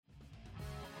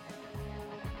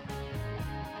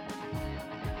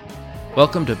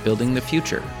Welcome to Building the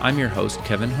Future. I'm your host,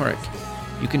 Kevin Horick.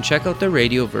 You can check out the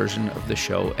radio version of the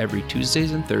show every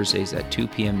Tuesdays and Thursdays at 2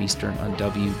 p.m. Eastern on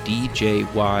WDJY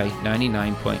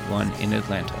 99.1 in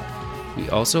Atlanta. We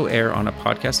also air on a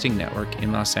podcasting network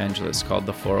in Los Angeles called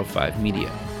the 405 Media.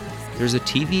 There's a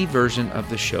TV version of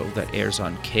the show that airs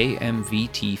on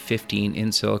KMVT 15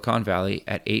 in Silicon Valley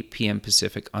at 8 p.m.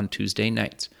 Pacific on Tuesday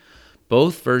nights.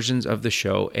 Both versions of the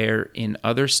show air in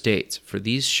other states. For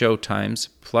these show times,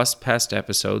 plus past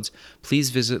episodes,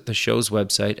 please visit the show's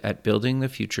website at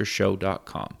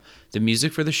buildingthefutureshow.com. The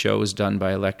music for the show is done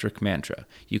by Electric Mantra.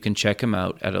 You can check him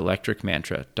out at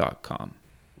electricmantra.com.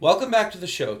 Welcome back to the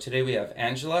show. Today we have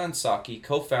Angela and Saki,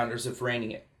 co-founders of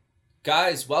Raining It.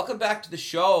 Guys, welcome back to the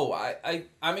show.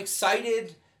 I'm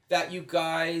excited that you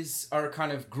guys are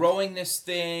kind of growing this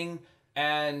thing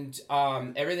and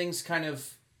everything's kind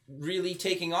of really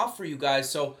taking off for you guys.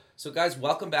 So guys,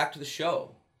 welcome back to the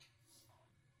show.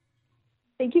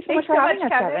 Thank you so much for having us,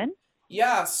 Kevin.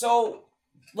 Yeah, so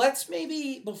let's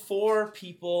maybe, before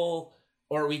people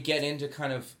or we get into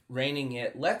kind of Raining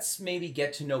It, let's maybe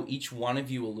get to know each one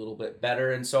of you a little bit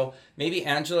better. And so maybe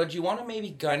Angela, do you want to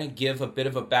maybe kind of give a bit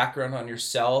of a background on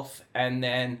yourself, and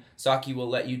then Saki will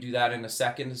let you do that in a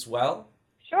second as well?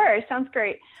 Sure, sounds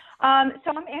great. So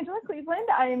I'm Angela Cleveland.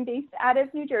 I am based out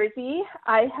of New Jersey.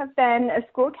 I have been a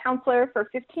school counselor for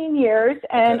 15 years,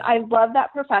 and I love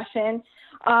that profession.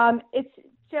 It's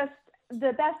just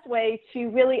the best way to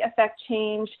really affect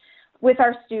change with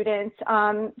our students.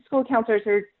 School counselors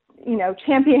are,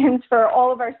 champions for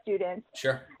all of our students.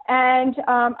 Sure. And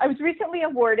I was recently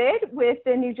awarded with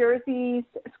the New Jersey's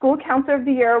School Counselor of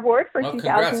the Year Award for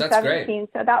 2017. That's great.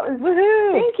 So that was,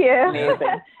 woohoo! Thank you.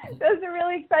 Yeah. Those are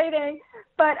really exciting.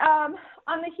 But on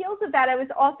the heels of that, I was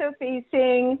also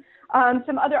facing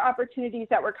some other opportunities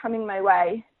that were coming my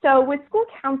way. So with school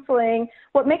counseling,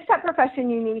 what makes that profession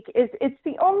unique is it's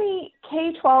the only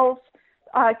K-12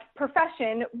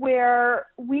 profession where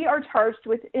we are charged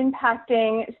with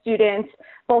impacting students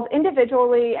both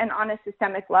individually and on a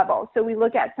systemic level. So we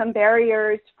look at some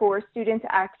barriers for students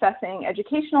accessing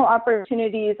educational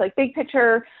opportunities, like big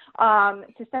picture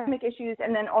systemic issues,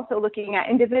 and then also looking at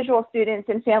individual students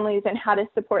and families and how to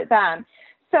support them.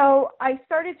 So I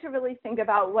started to really think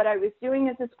about what I was doing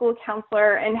as a school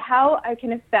counselor and how I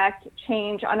can affect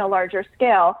change on a larger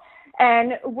scale.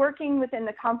 And working within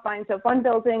the confines of one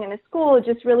building and a school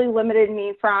just really limited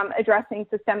me from addressing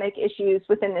systemic issues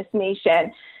within this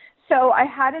nation. So I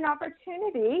had an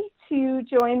opportunity to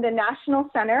join the National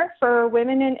Center for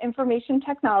Women in Information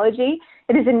Technology.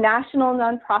 It is a national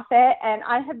nonprofit, and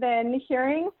I have been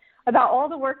hearing about all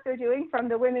the work they're doing from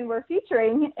the women we're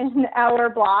featuring in our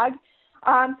blog.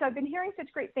 So I've been hearing such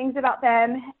great things about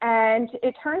them, and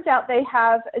it turns out they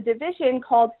have a division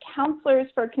called Counselors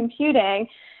for Computing.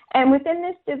 And within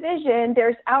this division,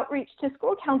 there's outreach to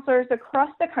school counselors across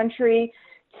the country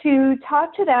to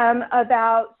talk to them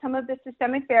about some of the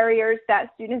systemic barriers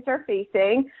that students are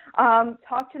facing,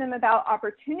 talk to them about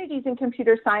opportunities in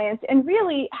computer science, and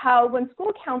really how when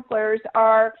school counselors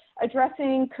are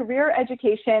addressing career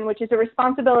education, which is a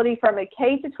responsibility from a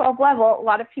K-12 level, a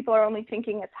lot of people are only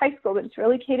thinking it's high school, but it's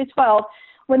really K-12.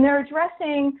 When they're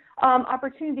addressing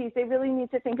opportunities, they really need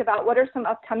to think about what are some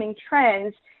upcoming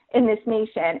trends in this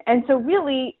nation. And so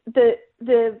really the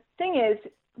thing is,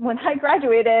 when I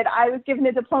graduated, I was given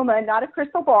a diploma, not a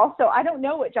crystal ball, so I don't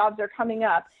know what jobs are coming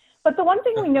up. But the one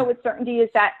thing we know with certainty is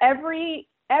that every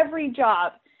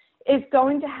job is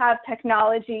going to have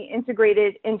technology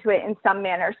integrated into it in some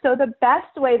manner. So the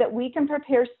best way that we can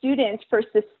prepare students for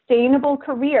sustainable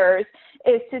careers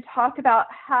is to talk about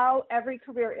how every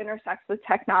career intersects with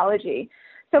technology.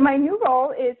 So my new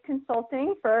role is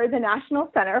consulting for the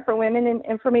National Center for Women in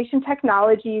Information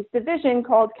Technology's division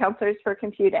called Counselors for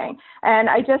Computing. And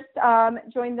I just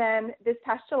joined them this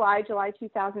past July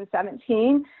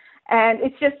 2017. And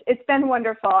it's been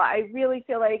wonderful. I really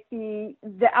feel like the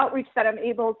outreach that I'm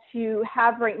able to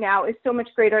have right now is so much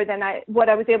greater than what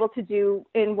I was able to do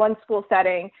in one school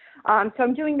setting. So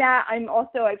I'm doing that.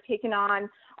 I've taken on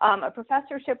a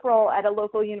professorship role at a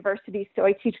local university, so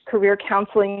I teach career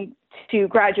counseling to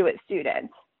graduate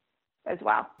students as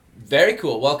well. Very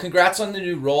cool. Well, congrats on the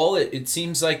new role. It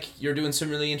seems like you're doing some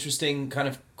really interesting kind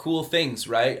of cool things,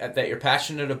 right, that you're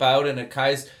passionate about, and it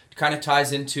kind of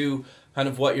ties into kind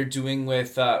of what you're doing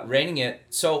with Raining It.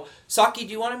 So, Saki,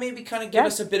 do you want to maybe kind of give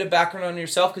us a bit of background on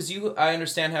yourself? Because you, I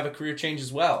understand, have a career change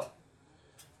as well.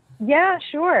 Yeah,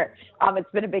 sure.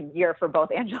 It's been a big year for both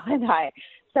Angela and I.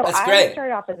 So That's I great.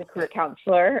 started off as a career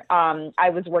counselor. I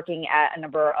was working at a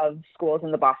number of schools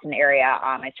in the Boston area.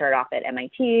 I started off at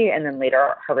MIT and then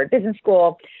later Harvard Business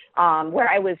School. where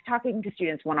I was talking to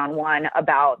students one-on-one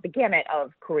about the gamut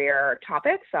of career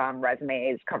topics,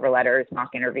 resumes, cover letters,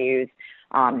 mock interviews,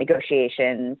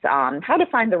 negotiations, how to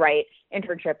find the right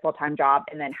internship, full-time job,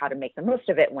 and then how to make the most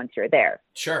of it once you're there.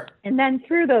 Sure. And then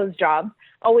through those jobs,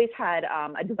 always had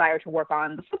a desire to work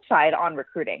on the flip side on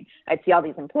recruiting. I'd see all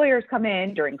these employers come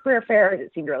in during career fairs.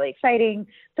 It seemed really exciting.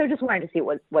 So just wanted to see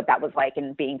what that was like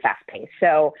and being fast-paced.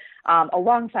 So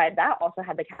alongside that, also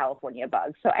had the California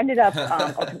bug. So ended up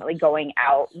ultimately going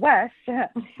out west.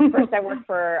 First, I worked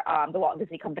for the Walt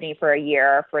Disney Company for a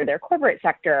year for their corporate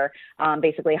sector,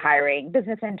 basically hiring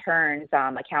business interns,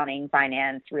 accounting,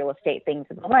 finance, real estate, things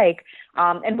of the like.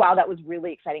 And while that was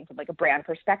really exciting from like a brand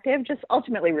perspective, just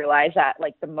ultimately realized that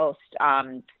like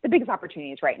the biggest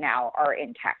opportunities right now are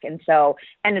in tech. And so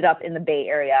ended up in the Bay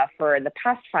Area for the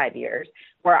past 5 years,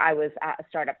 where I was at a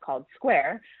startup called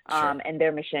Square, and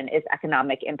their mission is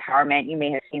economic empowerment. You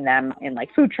may have seen them in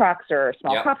like food trucks or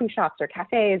small coffee shops or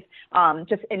cafes,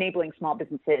 just enabling small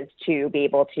businesses to be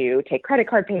able to take credit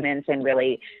card payments and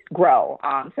really grow.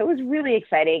 So it was really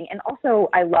exciting. And also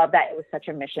I love that it was such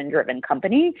a mission-driven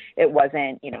company. It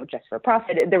wasn't, just for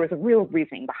profit. There was a real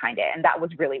reasoning behind it. And that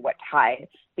was really what tied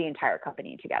the entire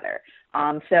company together.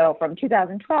 So from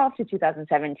 2012 to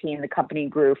 2017, the company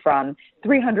grew from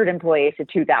 300 employees to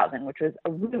 2,000, which was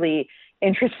a really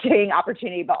interesting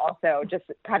opportunity, but also just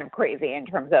kind of crazy in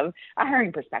terms of a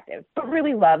hiring perspective. But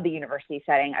really loved the university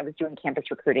setting. I was doing campus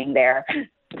recruiting there.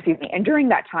 And during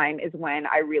that time is when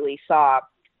I really saw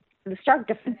the stark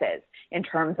differences in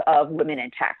terms of women in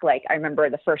tech. Like I remember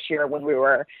the first year when we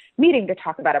were meeting to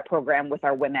talk about a program with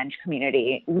our women's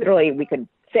community, literally we could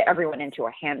fit everyone into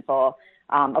a handful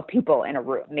of people in a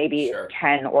room, maybe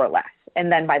 10 or less.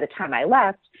 And then by the time I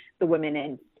left, the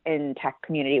women in tech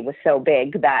community was so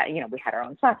big that, we had our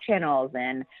own Slack channels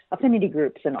and affinity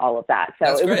groups and all of that.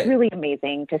 So it was really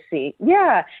amazing to see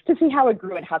how it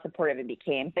grew and how supportive it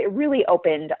became. It really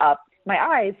opened up my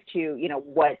eyes to,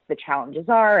 what the challenges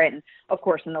are. And of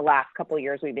course, in the last couple of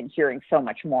years, we've been hearing so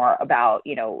much more about,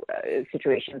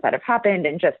 situations that have happened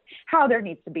and just how there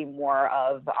needs to be more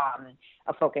of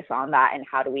a focus on that and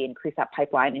how do we increase that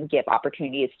pipeline and give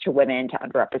opportunities to women, to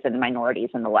underrepresented minorities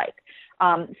and the like.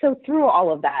 So through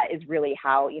all of that is really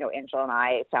how, Angela and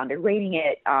I founded Rating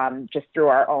It, just through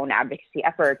our own advocacy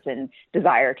efforts and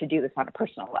desire to do this on a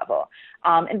personal level.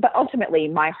 But ultimately,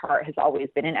 my heart has always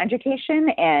been in education.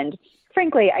 And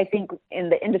frankly, I think in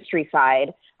the industry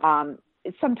side,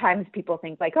 sometimes people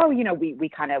think like, oh, we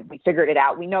figured it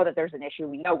out. We know that there's an issue.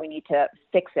 We know we need to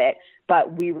fix it,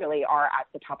 but we really are at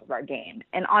the top of our game.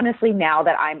 And honestly, now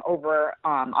that I'm over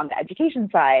on the education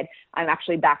side, I'm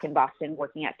actually back in Boston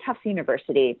working at Tufts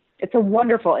University. It's a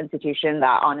wonderful institution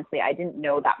that honestly, I didn't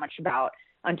know that much about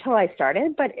until I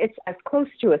started, but it's as close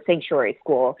to a sanctuary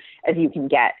school as you can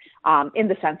get, in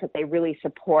the sense that they really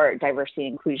support diversity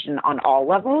and inclusion on all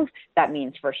levels. That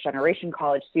means first generation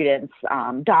college students,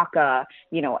 DACA,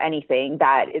 anything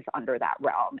that is under that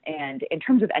realm. And in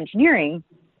terms of engineering,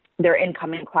 their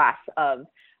incoming class of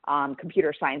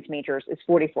computer science majors is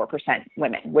 44%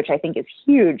 women, which I think is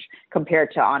huge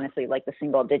compared to honestly like the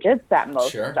single digits that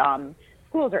most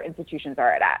schools or institutions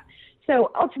are at.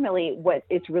 So ultimately, what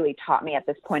it's really taught me at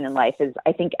this point in life is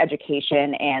I think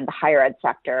education and the higher ed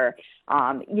sector,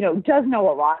 does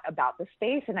know a lot about the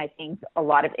space. And I think a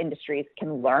lot of industries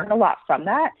can learn a lot from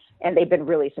that. And they've been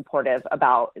really supportive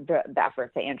about the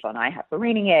efforts that Angela and I have for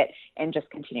Rating It and just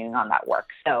continuing on that work.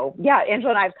 So yeah,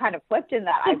 Angela and I have kind of flipped in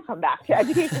that I've come back to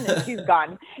education and she's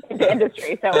gone into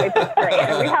industry. So it's just great.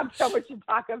 And we have so much to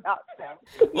talk about.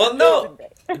 So, well, no,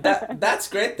 that's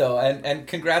great though. And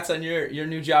congrats on your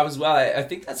new job as well. I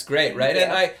think that's great, right?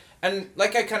 Yeah. And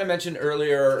like I kind of mentioned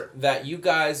earlier, that you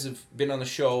guys have been on the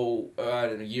show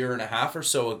a year and a half or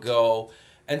so ago.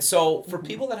 And so for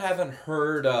people that haven't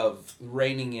heard of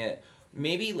Rating It,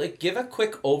 maybe like give a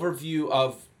quick overview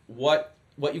of what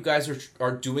you guys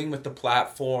are doing with the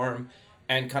platform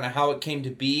and kind of how it came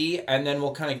to be. And then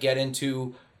we'll kind of get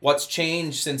into what's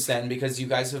changed since then, because you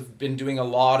guys have been doing a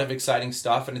lot of exciting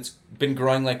stuff and it's been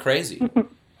growing like crazy.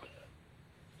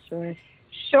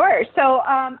 Sure. So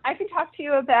I can talk to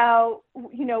you about,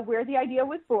 where the idea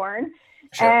was born.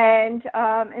 Sure. And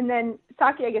then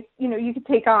Saki, I guess, you could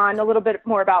take on a little bit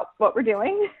more about what we're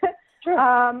doing.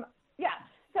 Sure.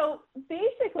 So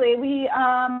basically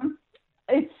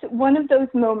it's one of those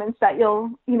moments that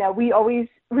we always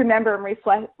remember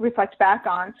and reflect back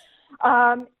on.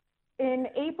 In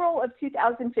April of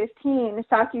 2015,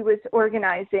 Saki was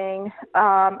organizing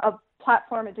a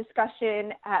platform, a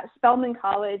discussion at Spelman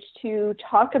College to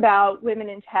talk about women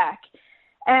in tech.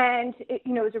 And it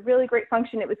was a really great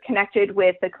function. It was connected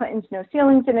with the Clinton's No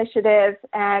Ceilings initiative,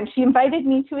 and she invited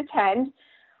me to attend.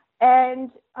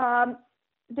 And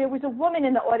there was a woman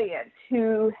in the audience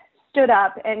who stood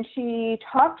up, and she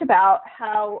talked about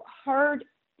how hard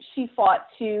she fought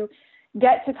to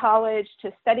get to college,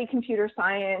 to study computer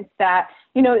science, that,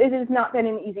 it has not been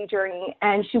an easy journey.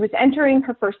 And she was entering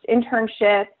her first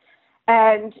internship,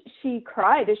 and she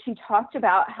cried as she talked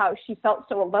about how she felt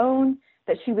so alone,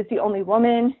 that she was the only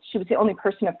woman, she was the only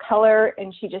person of color,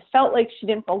 and she just felt like she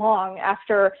didn't belong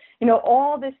after,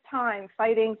 all this time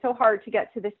fighting so hard to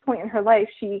get to this point in her life.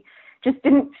 She just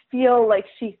didn't feel like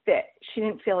she fit. She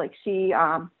didn't feel like she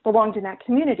belonged in that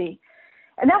community.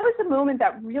 And that was the moment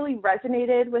that really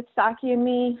resonated with Saki and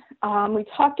me. We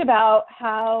talked about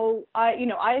how I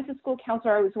as a school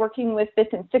counselor, I was working with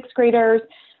 5th and 6th graders.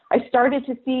 I started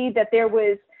to see that there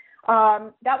was,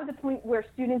 that was a point where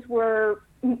students were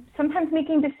sometimes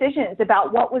making decisions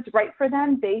about what was right for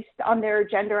them based on their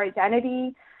gender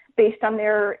identity, based on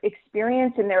their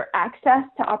experience and their access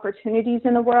to opportunities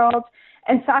in the world.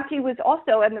 And Saki was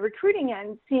also on the recruiting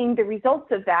end seeing the results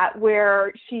of that,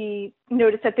 where she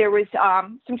noticed that there was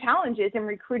some challenges in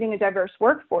recruiting a diverse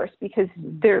workforce because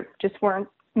there just weren't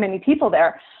many people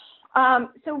there.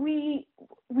 So we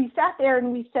sat there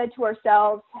and we said to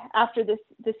ourselves after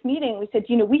this meeting, we said,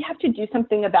 we have to do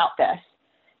something about this.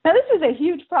 Now, this was a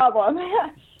huge problem,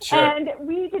 Sure. And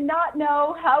we did not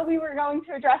know how we were going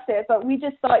to address it, but we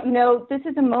just thought, this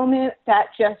is a moment that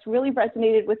just really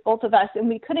resonated with both of us, and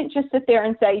we couldn't just sit there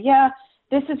and say, yeah,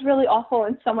 this is really awful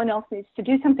and someone else needs to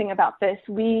do something about this.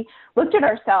 We looked at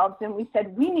ourselves and we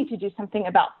said, we need to do something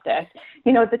about this.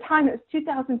 At the time it was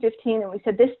 2015, and we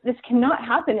said, this cannot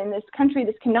happen in this country.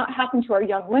 This cannot happen to our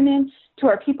young women, to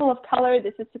our people of color.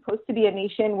 This is supposed to be a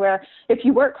nation where if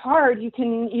you work hard, you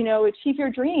can, achieve your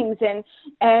dreams.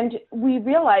 And we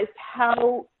realized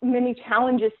how many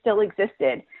challenges still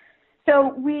existed.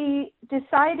 So we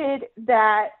decided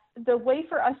that the way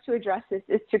for us to address this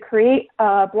is to create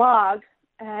a blog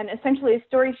and essentially a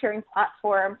story sharing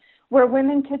platform where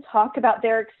women could talk about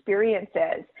their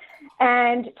experiences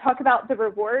and talk about the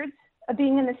rewards of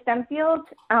being in the STEM field,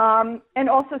 and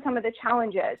also some of the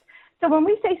challenges. So when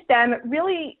we say STEM,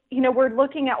 really, we're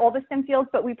looking at all the STEM fields,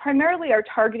 but we primarily are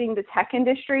targeting the tech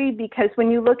industry because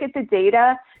when you look at the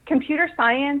data, computer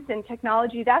science and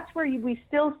technology, that's where we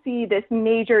still see this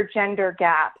major gender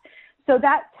gap. So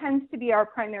that tends to be our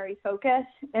primary focus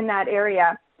in that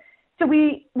area. So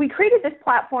we created this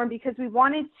platform because we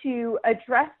wanted to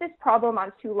address this problem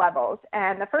on 2 levels.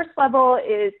 And the first level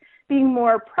is being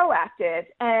more proactive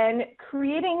and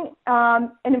creating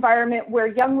an environment where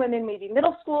young women, maybe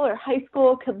middle school or high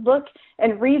school, could look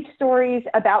and read stories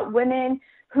about women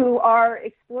who are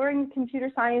exploring the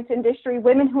computer science industry,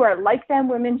 women who are like them,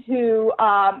 women who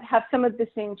have some of the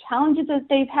same challenges as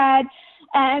they've had,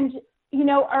 and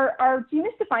are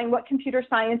demystifying what computer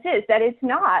science is, that it's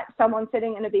not someone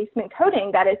sitting in a basement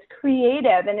coding, that it's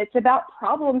creative and it's about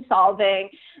problem solving,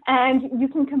 and you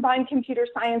can combine computer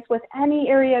science with any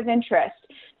area of interest.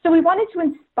 So we wanted to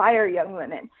inspire young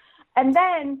women. And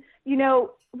then,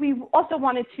 we also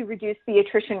wanted to reduce the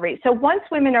attrition rate. So once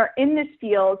women are in this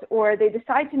field or they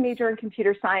decide to major in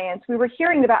computer science, we were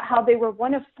hearing about how they were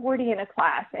one of 40 in a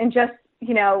class and just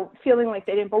feeling like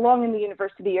they didn't belong in the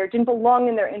university or didn't belong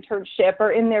in their internship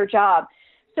or in their job.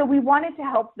 So we wanted to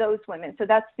help those women. So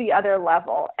that's the other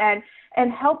level, and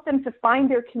help them to find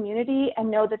their community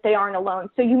and know that they aren't alone.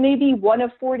 So you may be one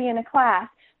of 40 in a class,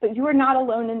 but you are not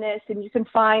alone in this, and you can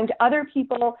find other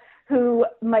people who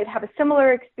might have a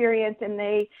similar experience, and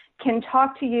they can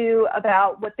talk to you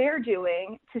about what they're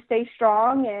doing to stay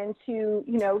strong and to,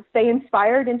 stay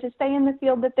inspired and to stay in the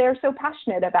field that they're so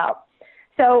passionate about.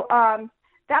 So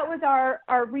that was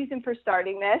our reason for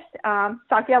starting this.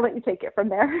 Saki, I'll let you take it from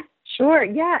there. Sure.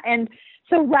 Yeah. And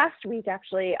so last week,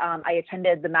 actually, I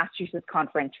attended the Massachusetts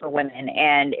Conference for Women.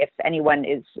 And if anyone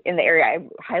is in the area, I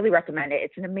highly recommend it.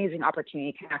 It's an amazing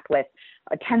opportunity to connect with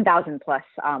 10,000 plus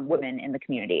women in the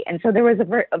community. And so there was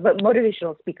a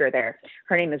motivational speaker there.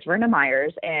 Her name is Verna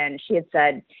Myers, and she had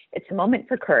said, it's a moment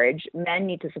for courage. Men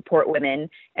need to support women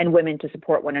and women to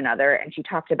support one another. And she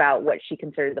talked about what she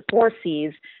considered the 4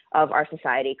 C's of our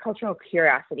society: cultural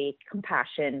curiosity,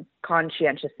 compassion,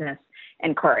 conscientiousness,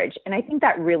 and courage. And I think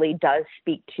that really does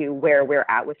speak to where we're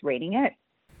at with rating it.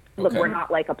 Look, we're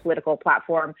not like a political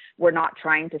platform. We're not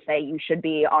trying to say you should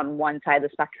be on one side of the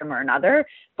spectrum or another.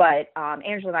 But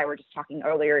Angela and I were just talking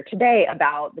earlier today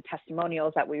about the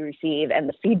testimonials that we receive and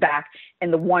the feedback.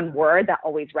 And the one word that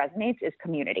always resonates is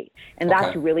community. And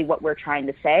that's really what we're trying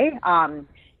to say.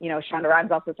 Shonda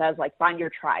Rhimes also says, like, find your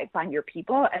tribe, find your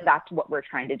people. And that's what we're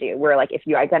trying to do. We're like, if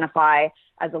you identify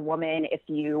as a woman, if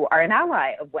you are an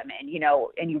ally of women,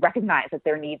 and you recognize that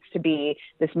there needs to be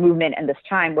this movement and this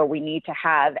time where we need to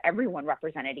have everyone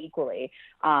represented equally,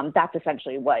 that's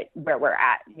essentially where we're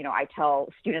at. I tell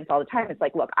students all the time, it's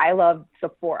like, look, I love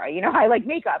Sephora, I like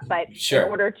makeup, but Sure. In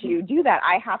order to do that,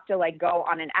 I have to like go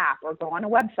on an app or go on a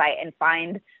website and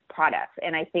find products.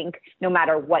 And I think no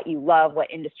matter what you love, what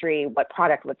industry, what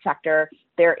product, what sector,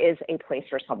 there is a place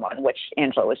for someone, which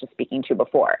Angela was just speaking to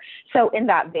before. So in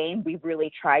that vein, we've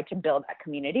really tried to build that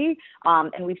community.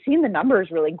 And we've seen the numbers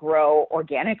really grow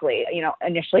organically.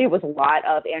 Initially it was a lot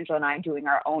of Angela and I doing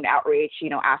our own outreach,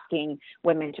 asking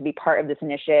women to be part of this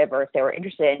initiative or if they were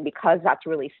interested. And because that's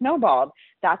really snowballed,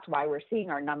 that's why we're seeing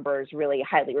our numbers really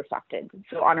highly reflected.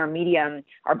 So on our Medium,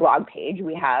 our blog page,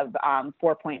 we have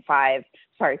 4.6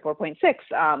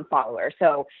 followers.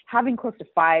 So having close to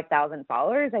 5,000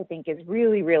 followers, I think is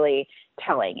really, really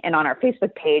telling. And on our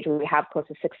Facebook page, we have close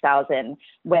to 6,000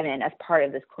 women as part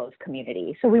of this closed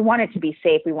community. So we want it to be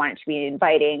safe. We want it to be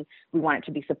inviting. We want it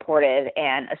to be supportive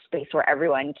and a space where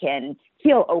everyone can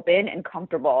feel open and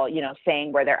comfortable,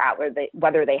 saying where they're at,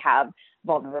 whether they have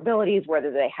vulnerabilities,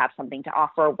 whether they have something to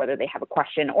offer, whether they have a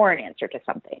question or an answer to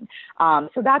something.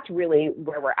 So that's really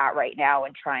where we're at right now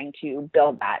and trying to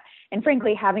build that. And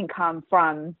frankly, having come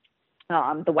from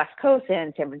the West Coast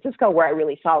and San Francisco, where I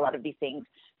really saw a lot of these things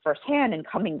firsthand, and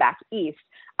coming back east,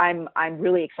 I'm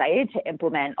really excited to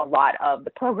implement a lot of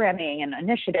the programming and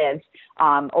initiatives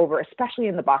especially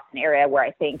in the Boston area, where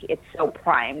I think it's so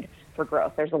primed for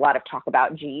growth. There's a lot of talk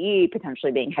about GE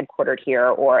potentially being headquartered here,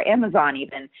 or Amazon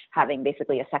even having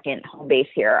basically a second home base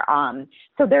here.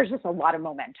 So there's just a lot of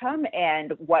momentum.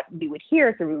 And what we would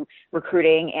hear through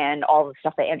recruiting and all the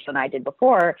stuff that Angela and I did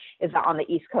before is that on the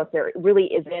East Coast, there really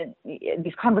isn't,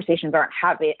 these conversations aren't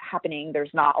happening.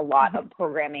 There's not a lot of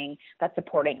programming that's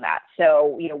supporting that.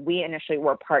 So, we initially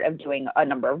were part of doing a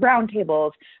number of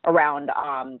roundtables around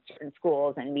certain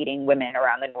schools and meeting women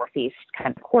around the Northeast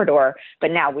kind of corridor.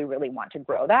 But now we really want to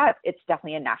grow that. It's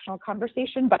definitely a national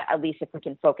conversation, but at least if we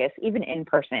can focus even in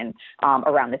person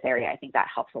around this area, I think that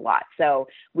helps a lot. So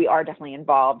we are definitely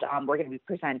involved. We're going to be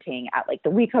presenting at like the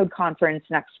WeCode conference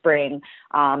next spring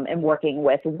and working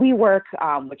with WeWork,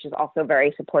 which is also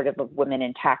very supportive of women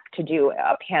in tech, to do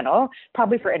a panel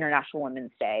probably for International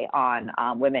Women's Day on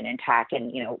women in tech, and,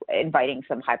 inviting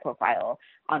some high profile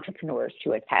entrepreneurs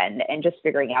to attend and just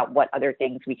figuring out what other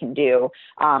things we can do.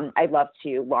 I'd love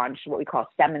to launch what we call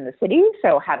STEM in the city.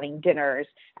 So having dinners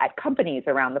at companies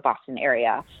around the Boston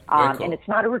area. Cool. And it's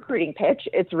not a recruiting pitch.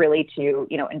 It's really to,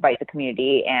 invite the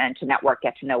community and to network,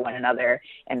 get to know one another,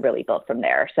 and really build from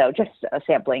there. So just a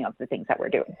sampling of the things that we're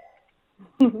doing.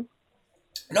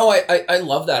 No, I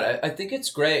love that. I think it's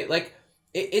great. Like,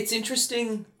 it's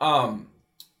interesting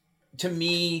to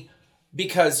me,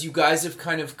 because you guys have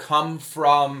kind of come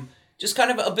from just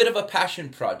kind of a bit of a passion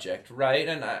project, right?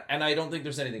 And I don't think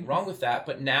there's anything wrong with that.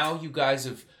 But now you guys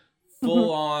have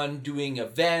full on doing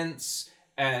events,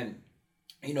 and,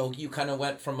 you kind of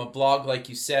went from a blog, like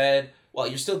you said. Well,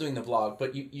 you're still doing the blog,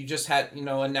 but you just had,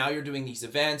 and now you're doing these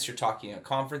events, you're talking at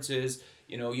conferences,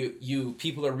 you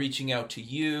people are reaching out to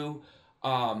you.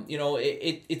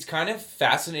 It's kind of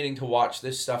fascinating to watch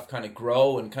this stuff kind of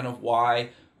grow, and kind of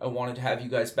why I wanted to have you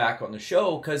guys back on the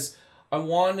show, because I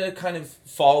want to kind of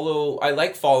I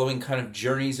like following kind of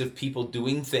journeys of people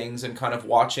doing things and kind of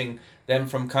watching them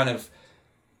from kind of,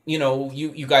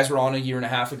 you guys were on a year and a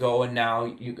half ago, and now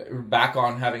you're back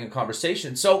on having a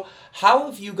conversation. So how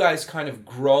have you guys kind of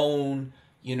grown,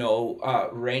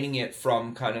 reining it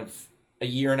from kind of a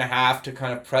year and a half to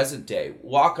kind of present day?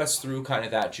 Walk us through kind of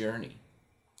that journey.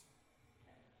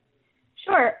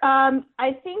 Sure.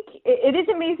 I think it is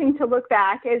amazing to look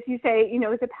back, as you say,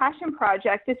 as a passion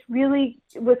project. This really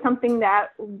was something that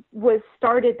was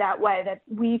started that way, that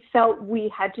we felt we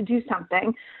had to do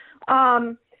something.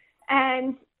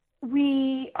 And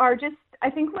we are just,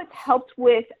 I think what's helped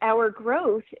with our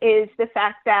growth is the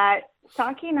fact that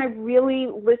Saki and I really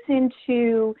listen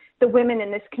to the women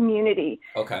in this community.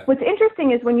 Okay. What's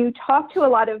interesting is when you talk to a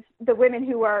lot of the women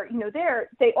who are, there,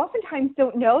 they oftentimes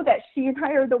don't know that she and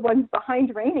I are the ones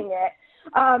behind Reining It.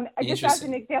 Just as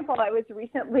an example, I was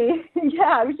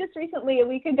just recently a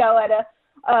week ago at a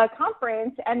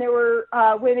conference, and there were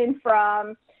women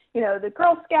from, the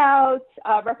Girl Scouts,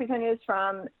 representatives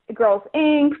from Girls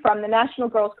Inc., from the National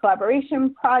Girls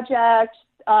Collaboration Project,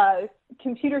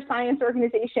 computer science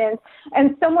organizations.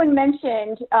 And someone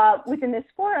mentioned within this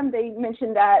forum, they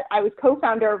mentioned that I was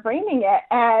co-founder of Reining It,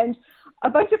 and a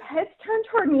bunch of heads turned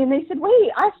toward me and they said,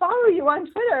 "Wait, I follow you on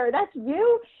Twitter. That's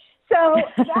you." So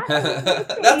that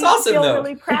makes That's me awesome, feel though.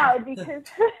 really proud because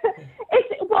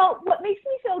what makes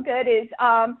me feel good is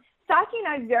Saki and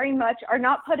I very much are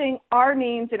not putting our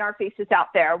names and our faces out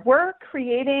there. We're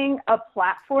creating a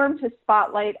platform to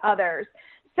spotlight others.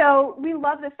 So we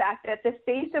love the fact that the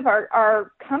face of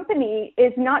our company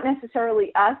is not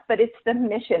necessarily us, but it's the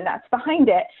mission that's behind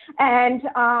it. And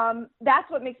that's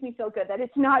what makes me feel good, that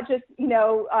it's not just,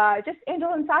 just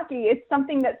Angela and Saki. It's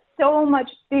something that's so much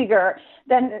bigger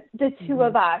than the two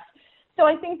of us. So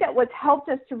I think that what's helped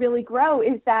us to really grow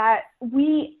is that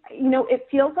we, it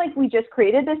feels like we just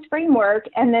created this framework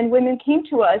and then women came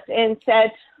to us and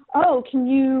said, oh, can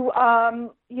you,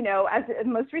 as a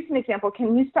most recent example,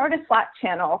 can you start a Slack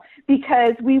channel?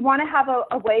 Because we want to have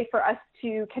a way for us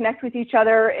to connect with each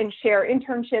other and share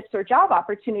internships or job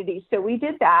opportunities. So we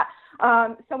did that.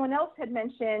 Someone else had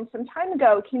mentioned some time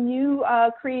ago, can you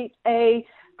create a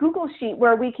Google Sheet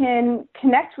where we can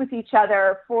connect with each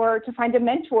other to find a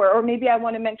mentor, or maybe I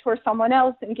want to mentor someone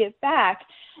else and give back.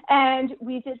 And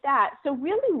we did that. So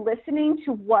really listening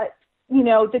to what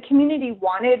the community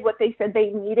wanted, what they said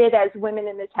they needed as women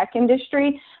in the tech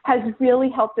industry has really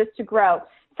helped us to grow.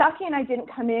 Saki and I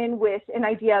didn't come in with an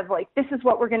idea of like, this is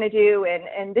what we're going to do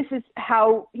and this is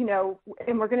how,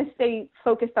 and we're going to stay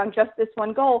focused on just this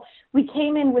one goal. We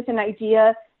came in with an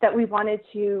idea that we wanted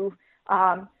to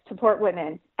support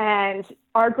women. And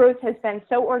our growth has been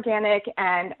so organic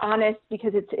and honest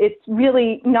because it's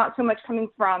really not so much coming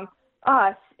from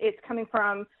us, it's coming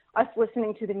from us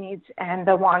listening to the needs and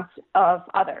the wants of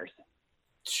others.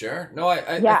 Sure. No, I think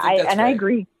I that's right. I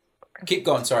agree. Keep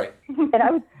going. Sorry. And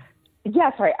I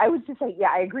was just saying,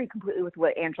 I agree completely with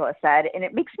what Angela said. And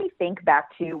it makes me think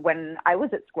back to when I was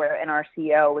at Square and our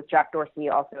CEO was Jack Dorsey,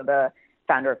 also the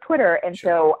founder of Twitter. And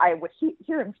so I would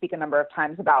hear him speak a number of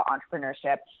times about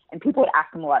entrepreneurship, and people would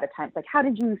ask him a lot of times, like, how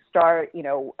did you start,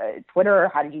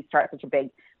 Twitter? How did you start such a big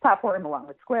platform along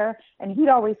with Square? And he'd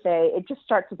always say, it just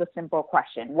starts with a simple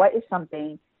question. What is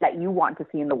something that you want to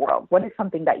see in the world? What is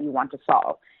something that you want to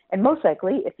solve? And most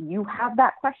likely, if you have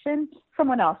that question,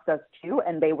 someone else does too,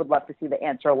 and they would love to see the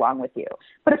answer along with you.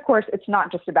 But of course, it's not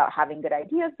just about having good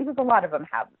ideas, because a lot of them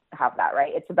have that,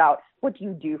 right? It's about what do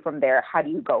you do from there? How do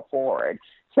you go forward?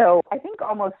 So I think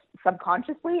almost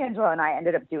subconsciously, Angela and I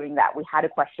ended up doing that. We had a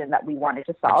question that we wanted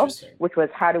to solve, which was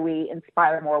how do we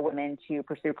inspire more women to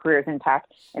pursue careers in tech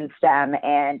and STEM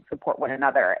and support one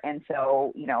another? And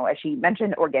so, as she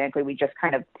mentioned, organically, we just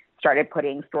kind of started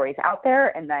putting stories out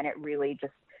there, and then it really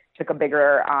just took a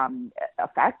bigger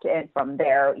effect. And from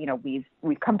there,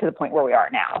 we've come to the point where we are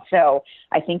now. So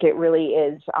I think it really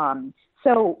is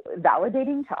so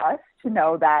validating to us to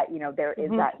know that, there is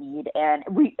that need. And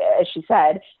we, as she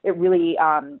said, it really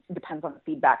depends on the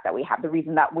feedback that we have. The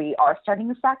reason that we are starting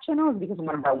the Slack channel is because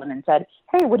one of our women said,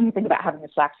 hey, what do you think about having a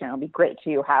Slack channel? It'd be great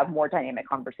to have more dynamic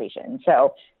conversation.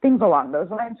 So things along those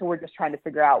lines. So we're just trying to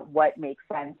figure out what makes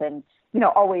sense and,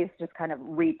 always just kind of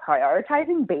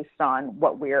reprioritizing based on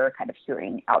what we're kind of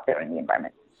hearing out there in the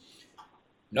environment.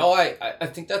 No, I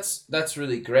think that's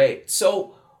really great.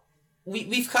 So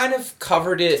we've kind of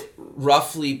covered it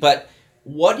roughly, but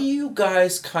what do you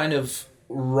guys kind of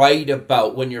write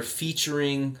about when you're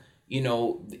featuring,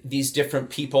 these different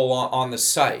people on the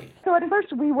site? So at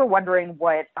first we were wondering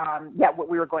what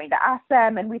we were going to ask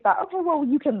them. And we thought, okay, well,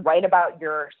 you can write about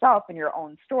yourself and your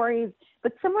own stories.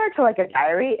 But similar to like a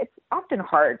diary, it's often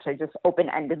hard to just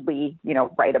open-endedly,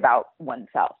 write about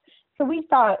oneself. So we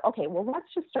thought, okay, well, let's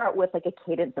just start with like a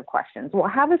cadence of questions. We'll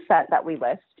have a set that we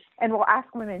list, and we'll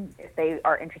ask women if they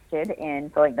are interested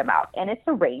in filling them out. And it's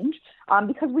a range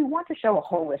because we want to show a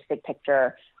holistic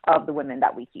picture of the women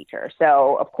that we feature.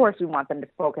 So, of course, we want them to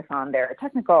focus on their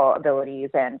technical abilities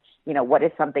and, what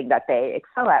is something that they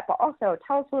excel at, but also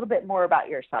tell us a little bit more about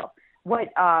yourself. What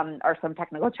are some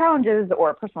technical challenges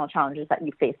or personal challenges that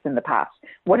you faced in the past?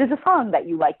 What is a song that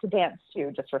you like to dance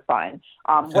to just for fun?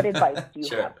 What advice do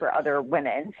you have for other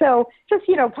women? So just,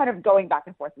 kind of going back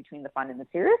and forth between the fun and the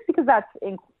serious, because that's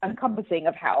encompassing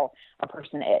of how a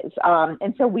person is.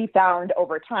 And so we found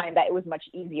over time that it was much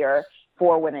easier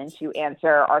for women to answer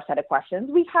our set of questions.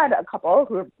 We've had a couple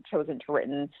who have chosen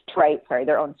to write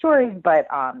their own stories, but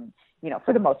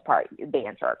for the most part, they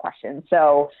answer our questions.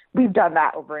 So we've done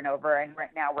that over and over. And right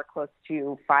now we're close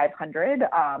to 500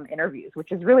 interviews,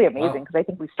 which is really amazing because I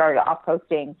think we started off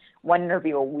posting one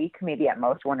interview a week, maybe at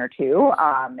most one or two.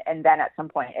 And then at some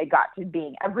point it got to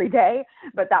being every day,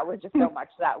 but that was just so much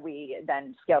that we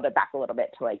then scaled it back a little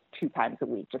bit to like 2 times a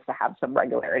week just to have some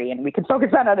regularity and we can focus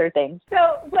on other things.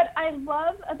 So what I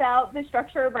love about the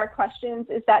structure of our questions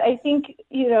is that I think,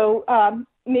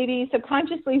 maybe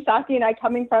subconsciously, Saki and I,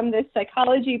 coming from this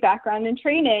psychology background and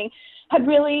training, had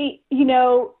really,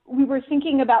 we were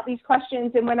thinking about these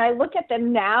questions. And when I look at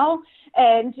them now,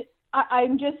 and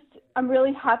I'm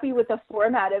really happy with the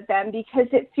format of them, because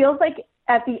it feels like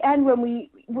at the end, when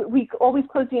we always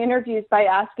close the interviews by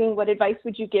asking, what advice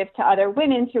would you give to other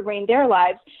women to reign their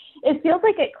lives? It feels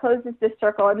like it closes this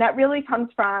circle. And that really comes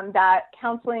from that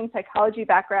counseling psychology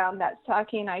background that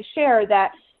Saki and I share,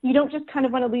 that you don't just kind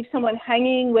of want to leave someone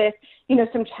hanging with,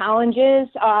 some challenges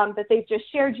that they've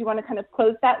just shared. You want to kind of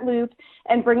close that loop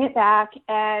and bring it back.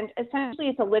 And essentially,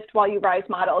 it's a lift while you rise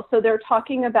model. So they're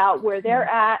talking about where they're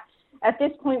at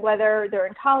this point, whether they're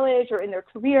in college or in their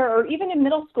career or even in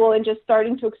middle school and just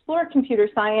starting to explore computer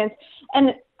science.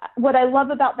 And what I love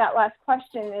about that last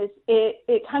question is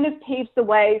it kind of paves the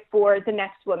way for the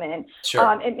next woman.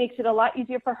 Sure. It makes it a lot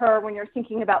easier for her when you're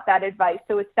thinking about that advice.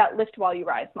 So it's that lift while you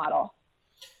rise model.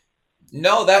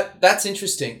 No, that's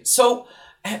interesting. So,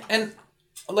 and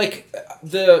like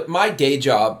my day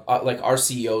job, like our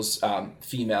CEO's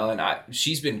female, and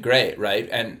she's been great, right?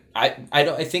 And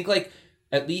I think, like,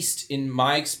 at least in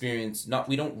my experience,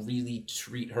 we don't really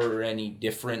treat her any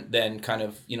different than kind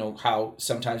of, how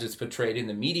sometimes it's portrayed in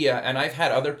the media. And I've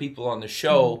had other people on the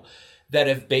show that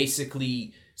have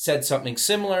basically said something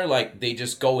similar, like they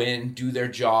just go in, do their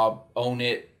job, own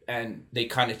it, and they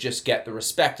kind of just get the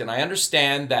respect. And I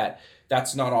understand that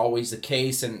that's not always the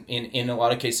case, and in a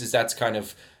lot of cases that's kind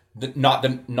of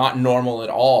not normal at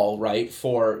all, right?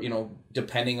 For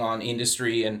depending on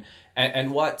industry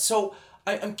and what. So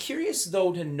I'm curious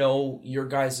though to know your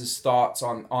guys' thoughts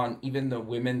on even the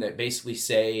women that basically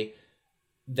say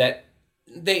that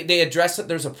they address that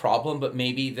there's a problem, but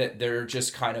maybe that they're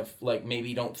just kind of like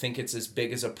maybe don't think it's as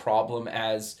big as a problem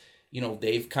as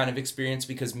they've kind of experienced,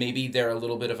 because maybe they're a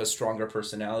little bit of a stronger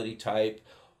personality type,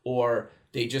 or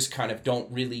they just kind of don't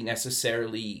really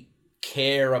necessarily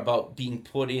care about being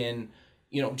put in,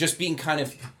 just being kind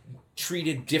of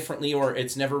treated differently, or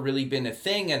it's never really been a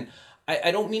thing. And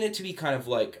I don't mean it to be kind of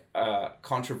like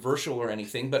controversial or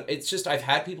anything, but it's just I've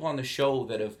had people on the show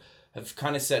that have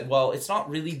kind of said, well, it's not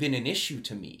really been an issue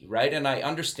to me, right? And I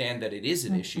understand that it is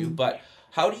an issue, but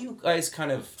how do you guys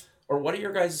what are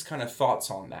your guys' kind of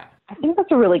thoughts on that? I think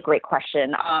that's a really great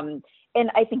question. And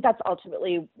I think that's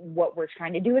ultimately what we're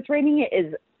trying to do with Raiming It,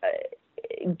 is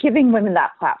giving women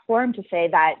that platform to say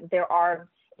that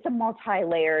it's a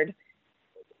multi-layered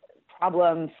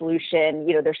problem, solution.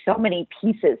 There's so many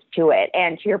pieces to it.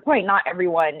 And to your point, not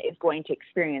everyone is going to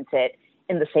experience it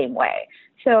in the same way.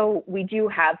 So we do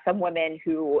have some women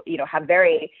who, have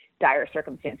very dire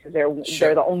circumstances.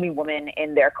 They're the only woman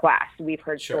in their class. We've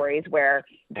heard stories where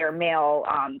their male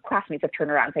classmates have turned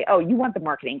around and say, oh, you want the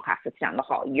marketing class that's down the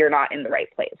hall. You're not in the right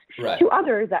place. Right. To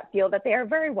others that feel that they are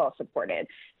very well supported.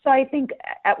 So I think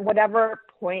at whatever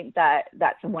point that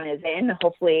someone is in,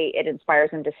 hopefully it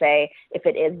inspires them to say, if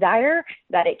it is dire,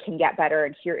 that it can get better,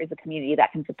 and here is a community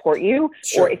that can support you.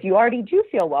 Sure. Or if you already do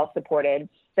feel well supported,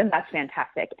 then that's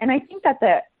fantastic. And I think that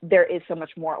there is so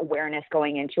much more awareness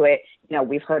going into it.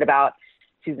 We've heard about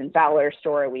Susan Fowler's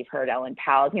story. We've heard Ellen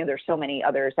Powell's. There's so many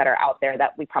others that are out there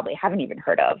that we probably haven't even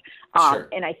heard of. Sure.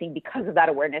 And I think because of that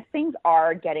awareness, things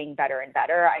are getting better and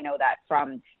better. I know that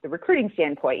from the recruiting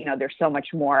standpoint, there's so much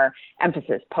more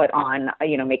emphasis put on,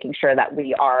 making sure that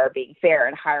we are being fair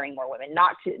and hiring more women,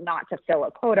 not to fill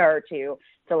a quota or to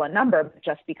fill a number, but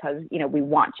just because, we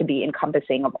want to be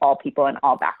encompassing of all people in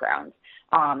all backgrounds.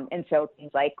 And so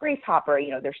things like Grace Hopper,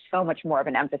 there's so much more of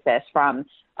an emphasis from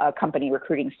a company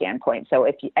recruiting standpoint. So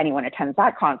if anyone attends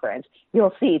that conference,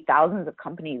 you'll see thousands of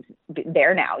companies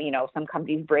there now. Some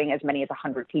companies bring as many as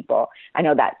 100 people. I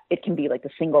know that it can be like the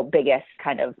single biggest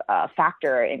kind of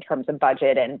factor in terms of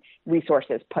budget and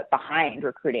resources put behind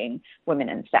recruiting women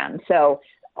in STEM. So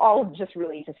all just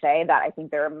really to say that I think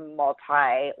there are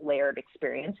multi-layered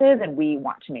experiences, and we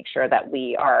want to make sure that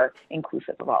we are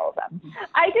inclusive of all of them.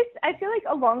 I feel like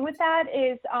along with that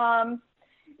is,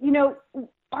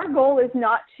 our goal is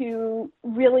not to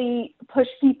really push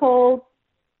people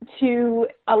to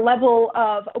a level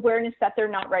of awareness that they're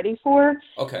not ready for.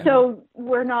 Okay. So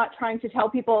we're not trying to tell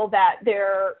people that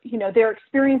their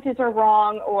experiences are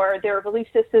wrong or their belief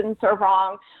systems are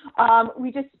wrong.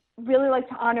 We just really like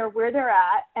to honor where they're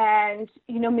at, and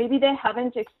maybe they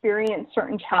haven't experienced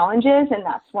certain challenges, and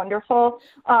that's wonderful.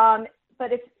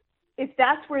 But if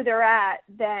that's where they're at,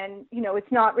 then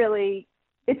it's not really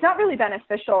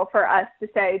beneficial for us to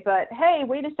say, but hey,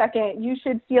 wait a second, you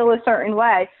should feel a certain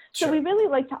way. Sure. So we really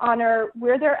like to honor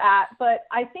where they're at. But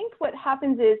I think what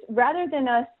happens is, rather than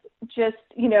us just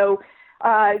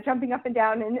jumping up and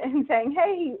down and saying,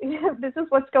 hey, this is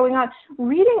what's going on.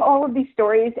 Reading all of these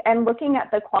stories and looking at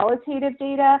the qualitative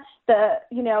data,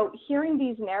 hearing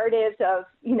these narratives of,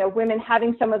 women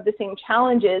having some of the same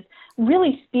challenges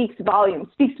really speaks volumes,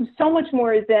 speaks so much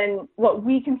more than what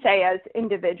we can say as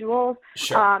individuals.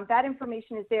 Sure. That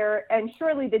information is there, and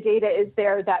surely the data is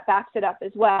there that backs it up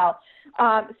as well.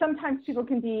 Sometimes people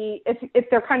can be, if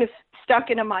they're kind of stuck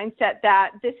in a mindset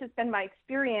that this has been my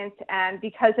experience, and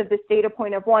because of this data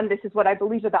point of one, this is what I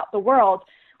believe about the world,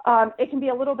 it can be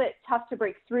a little bit tough to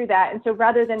break through that. And so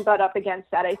rather than butt up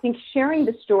against that, I think sharing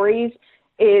the stories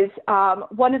is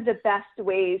one of the best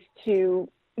ways to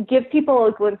give people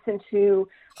a glimpse into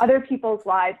other people's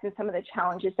lives and some of the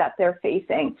challenges that they're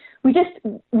facing.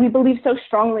 We believe so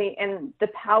strongly in the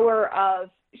power of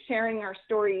sharing our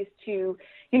stories to,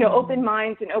 open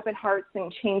minds and open hearts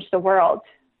and change the world.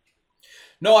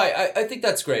 No, I think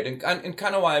that's great. And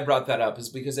kind of why I brought that up is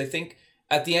because I think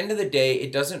at the end of the day,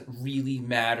 it doesn't really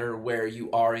matter where you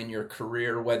are in your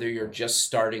career, whether you're just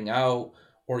starting out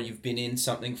or you've been in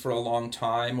something for a long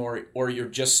time, or you're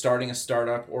just starting a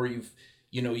startup, or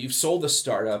you've sold a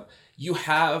startup. You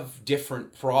have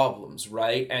different problems,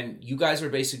 right? And you guys are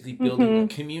basically building a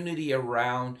community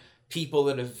around people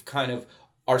that have kind of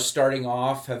are starting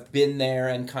off, have been there,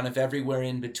 and kind of everywhere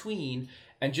in between.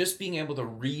 And just being able to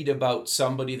read about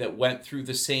somebody that went through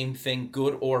the same thing,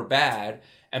 good or bad,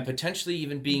 and potentially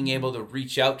even being able to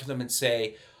reach out to them and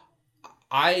say,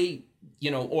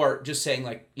 or just saying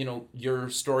like, your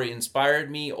story inspired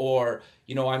me, or,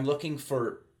 I'm looking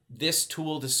for this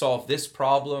tool to solve this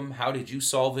problem. How did you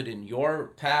solve it in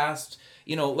your past?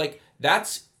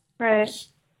 That's right.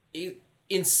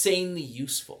 Insanely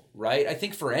useful, right? I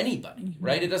think for anybody,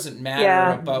 right? It doesn't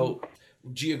matter about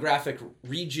geographic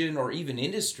region or even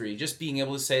industry, just being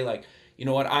able to say like,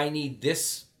 I need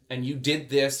this and you did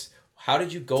this. How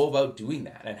did you go about doing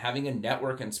that? And having a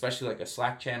network, and especially like a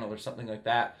Slack channel or something like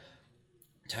that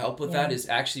to help with that is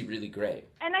actually really great.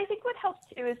 And I think what helps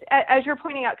too is, as you're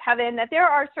pointing out, Kevin, that there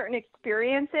are certain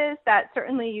experiences that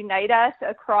certainly unite us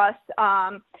across,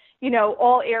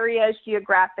 all areas,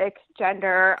 geographic,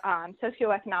 gender,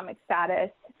 socioeconomic status,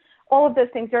 all of those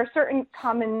things. There are certain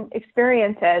common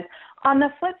experiences. On the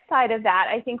flip side of that,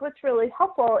 I think what's really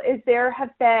helpful is there have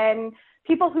been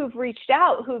people who've reached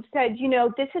out who've said,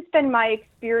 this has been my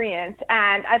experience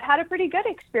and I've had a pretty good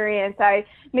experience. I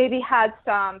maybe had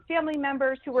some family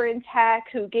members who were in tech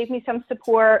who gave me some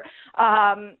support.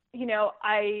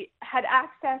 I had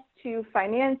access to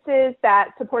finances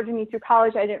that supported me through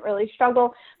college. I didn't really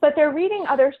struggle, but they're reading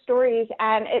other stories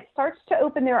and it starts to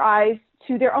open their eyes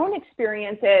to their own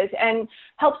experiences and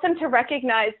helps them to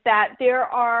recognize that there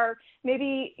are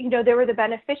maybe, they were the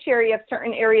beneficiary of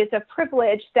certain areas of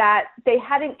privilege that they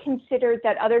hadn't considered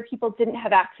that other people didn't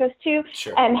have access to.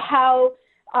 Sure. And how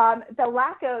the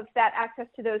lack of that access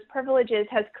to those privileges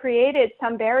has created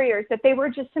some barriers that they were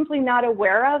just simply not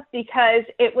aware of because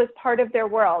it was part of their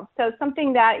world. So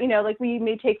something that, like we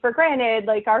may take for granted,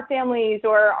 like our families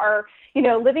or our,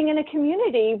 living in a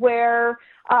community where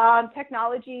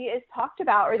technology is talked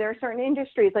about, or there are certain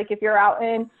industries, like if you're out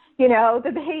in,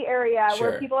 the Bay Area,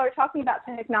 Sure. where people are talking about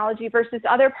technology versus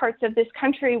other parts of this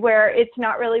country where it's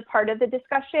not really part of the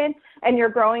discussion, and you're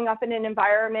growing up in an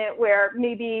environment where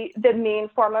maybe the main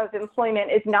form of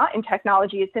employment is not in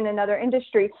technology, it's in another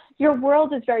industry. Your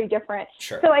world is very different.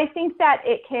 Sure. So I think that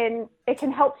it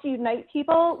can help to unite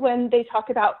people when they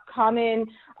talk about common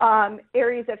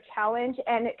areas of challenge,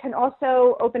 and it can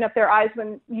also open up their eyes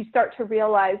when you start to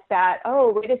realize that,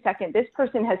 oh, wait a second, this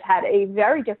person has had a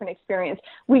very different experience.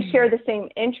 We share the same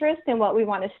interest in what we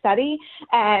want to study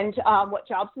and what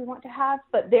jobs we want to have,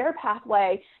 but their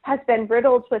pathway has been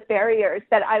riddled with barriers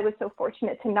that I was so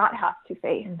fortunate to not have to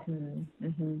face.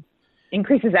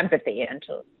 Increases empathy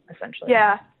essentially.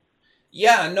 Yeah.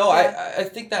 Yeah, no, I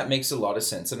think that makes a lot of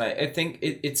sense. And I think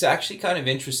it's actually kind of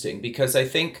interesting because I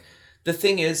think the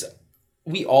thing is,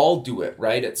 we all do it,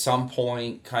 right? At some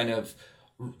point, kind of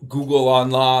Google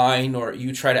online, or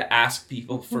you try to ask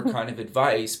people for kind of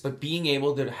advice, but being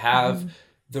able to have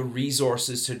the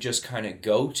resources to just kind of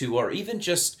go to, or even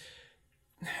just,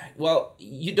 well,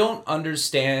 you don't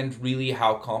understand really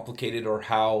how complicated or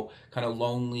how kind of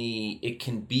lonely it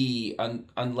can be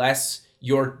unless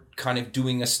you're kind of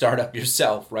doing a startup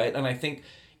yourself, right? And I think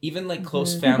even like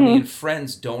close family and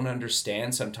friends don't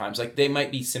understand sometimes. Like they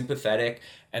might be sympathetic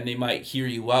and they might hear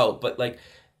you out, but like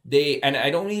and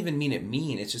I don't even mean it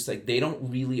mean, it's just like they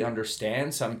don't really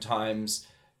understand sometimes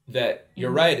that you're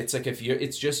right. It's like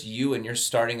it's just you and you're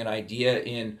starting an idea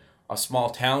in a small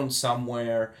town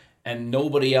somewhere and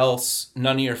none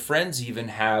of your friends even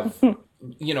have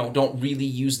don't really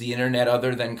use the internet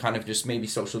other than kind of just maybe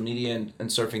social media and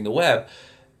surfing the web,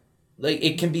 like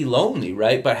it can be lonely,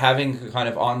 right? But having kind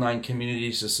of online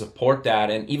communities to support that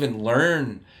and even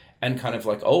learn and kind of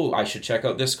like, oh, I should check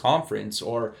out this conference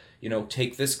or,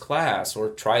 take this class or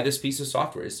try this piece of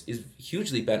software is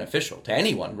hugely beneficial to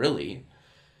anyone, really.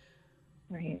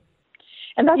 Right.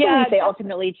 And that's what we say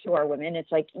ultimately to our women.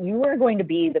 It's like, you are going to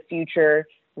be the future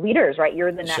leaders, right?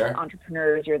 You're the next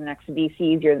entrepreneurs, you're the next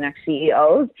VCs, you're the next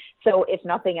CEOs. So if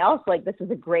nothing else, like this is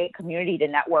a great community to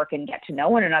network and get to know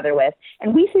one another with.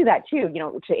 And we see that too,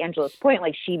 to Angela's point,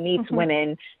 like she meets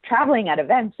women traveling at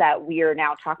events that we are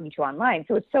now talking to online.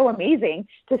 So it's so amazing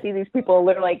to see these people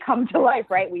literally come to life,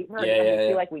 right? We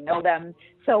feel like we know them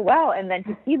so well. And then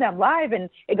to see them live, and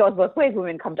it goes both ways.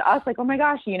 Women come to us like, oh my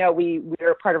gosh,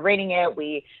 we're part of Raining It.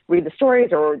 We read the stories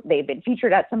or they've been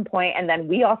featured at some point. And then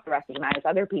we also recognize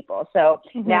other people. So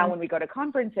now when we go to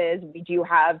conferences, we do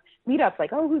have meetups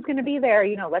like, oh, who's going to be there?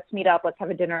 Let's meet up, let's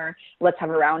have a dinner, let's have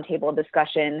a roundtable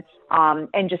discussion.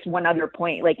 And just one other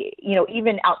point, like,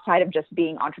 even outside of just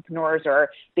being entrepreneurs or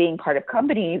being part of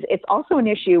companies, it's also an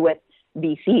issue with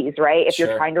VCs, right? If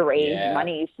you're trying to raise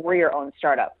money for your own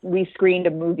startup. We screened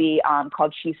a movie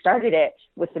called She Started It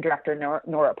with the director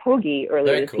Nora Poggi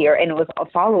earlier this year, and it was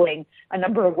following a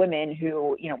number of women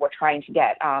who, were trying to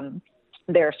get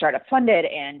their startup funded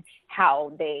and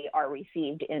how they are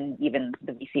received in even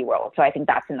the VC world. So I think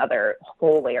that's another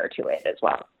whole layer to it as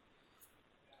well.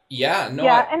 And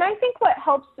I think what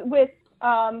helps with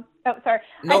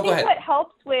what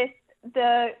helps with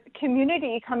the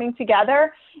community coming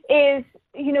together is,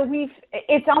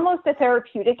 it's almost a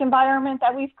therapeutic environment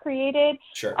that we've created.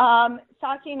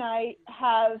 Saki and I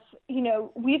have,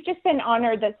 we've just been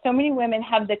honored that so many women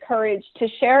have the courage to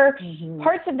share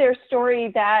parts of their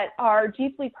story that are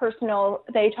deeply personal.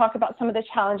 They talk about some of the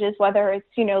challenges, whether it's,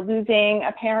 losing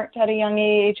a parent at a young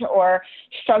age or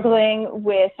struggling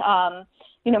with,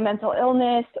 mental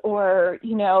illness or,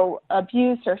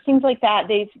 abuse or things like that.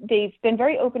 They've been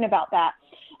very open about that.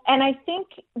 And I think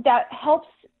that helps,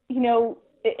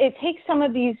 it takes some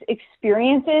of these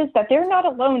experiences that they're not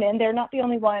alone in, they're not the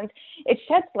only ones. It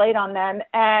sheds light on them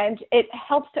and it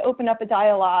helps to open up a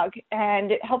dialogue,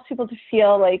 and it helps people to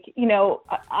feel like,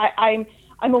 I'm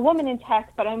a woman in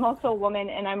tech, but I'm also a woman,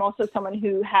 and I'm also someone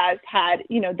who has had,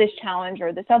 this challenge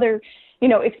or this other,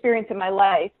 experience in my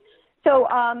life. So,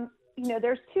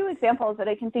 there's two examples that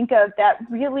I can think of that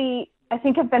really, I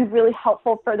think have been really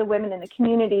helpful for the women in the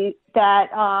community that,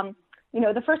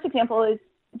 the first example is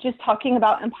just talking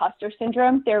about imposter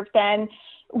syndrome. There have been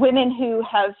women who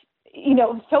have,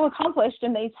 so accomplished,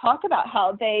 and they talk about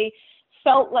how they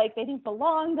felt like they didn't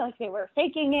belong, like they were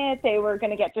faking it, they were going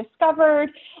to get discovered.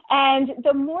 And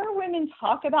the more women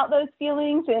talk about those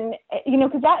feelings, and,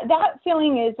 because that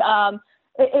feeling is,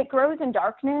 it grows in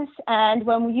darkness. And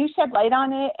when you shed light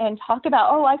on it and talk about,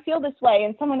 oh, I feel this way,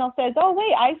 and someone else says, oh,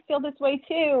 wait, I feel this way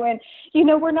too. And,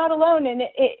 we're not alone. And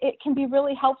it can be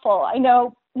really helpful. I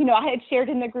know, I had shared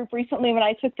in the group recently when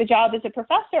I took the job as a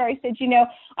professor, I said,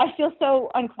 I feel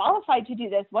so unqualified to do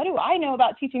this. What do I know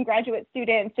about teaching graduate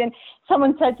students? And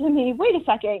someone said to me, wait a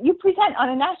second, you present on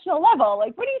a national level.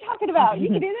 Like, what are you talking about? You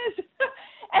can do this.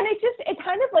 And it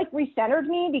kind of like recentered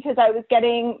me because I was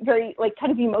getting very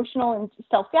kind of emotional and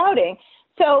self-doubting.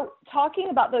 So talking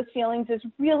about those feelings is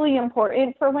really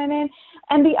important for women.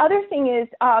 And the other thing is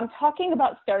talking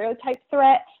about stereotype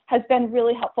threat has been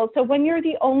really helpful. So when you're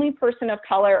the only person of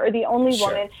color or the only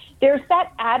woman, there's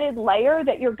that added layer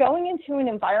that you're going into an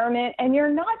environment and you're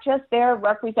not just there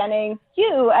representing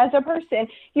you as a person,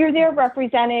 you're there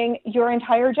representing your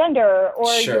entire gender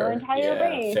or your entire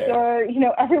race or,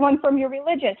 everyone from your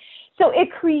religion. So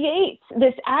it creates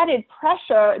this added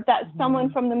pressure that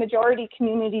someone from the majority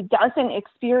community doesn't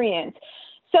experience.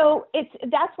 So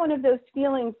that's one of those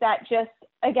feelings that just,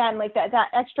 again, like that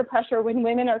extra pressure when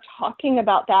women are talking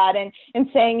about that and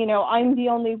saying, I'm the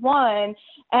only one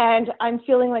and I'm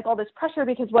feeling like all this pressure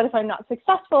because what if I'm not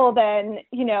successful? Then,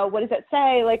 what does it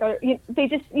say? They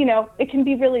just, it can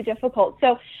be really difficult.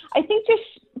 So I think just,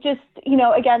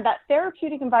 again, that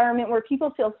therapeutic environment where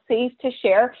people feel safe to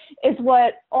share is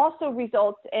what also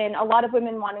results in a lot of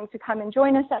women wanting to come and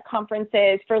join us at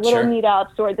conferences for little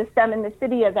meetups or the STEM in the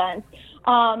City events,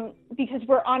 because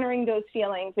we're honoring those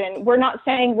feelings and we're not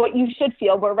saying what you should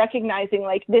feel. We're recognizing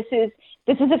like this is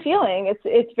a feeling.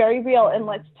 It's very real. And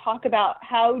let's talk about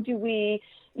how do we,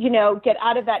 get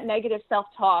out of that negative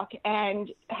self-talk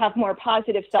and have more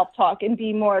positive self-talk and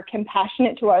be more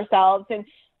compassionate to ourselves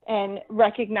and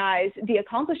recognize the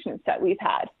accomplishments that we've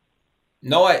had.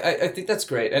 No, I think that's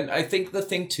great. And I think the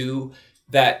thing too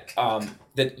that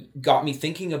that got me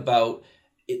thinking about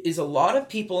is a lot of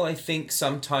people, I think,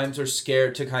 sometimes are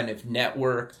scared to kind of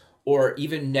network or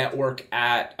even network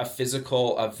at a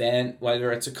physical event,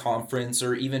 whether it's a conference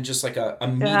or even just like a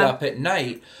meetup at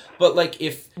night. But like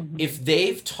if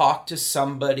they've talked to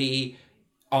somebody,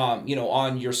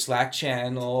 on your Slack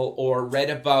channel or read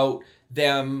about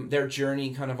their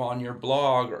journey kind of on your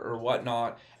blog or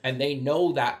whatnot, and they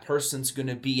know that person's going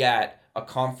to be at a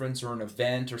conference or an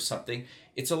event or something,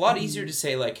 it's a lot easier to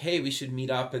say like, hey, we should meet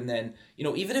up. And then,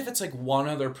 even if it's like one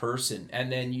other person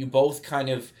and then you both kind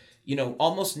of,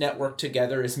 almost network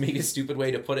together is maybe a stupid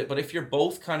way to put it. But if you're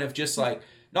both kind of just like,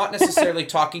 not necessarily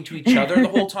talking to each other the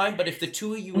whole time, but if the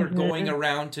two of you are going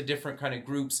around to different kind of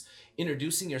groups,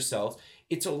 introducing yourselves,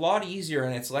 it's a lot easier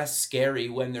and it's less scary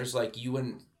when there's like you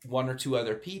and one or two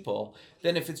other people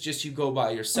than if it's just you go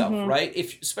by yourself, right?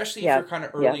 Especially if you're kind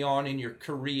of early on in your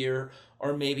career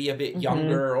or maybe a bit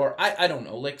younger, or I don't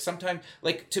know, like sometimes,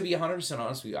 like to be 100%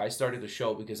 honest with you, I started the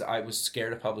show because I was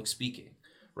scared of public speaking,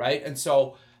 right? And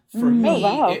so for me,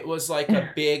 it was like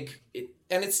a big,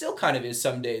 and it still kind of is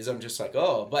some days. I'm just like,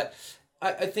 oh, but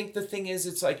I think the thing is,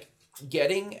 it's like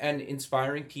getting and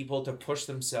inspiring people to push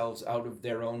themselves out of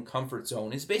their own comfort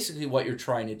zone is basically what you're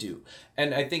trying to do.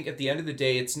 And I think at the end of the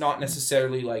day, it's not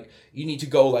necessarily like you need to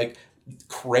go like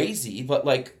crazy, but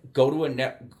like go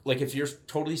to like if you're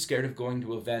totally scared of going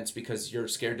to events because you're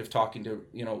scared of talking to,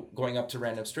 going up to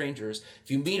random strangers,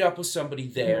 if you meet up with somebody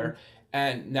there,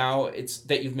 and now it's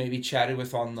that you've maybe chatted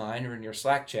with online or in your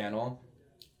Slack channel,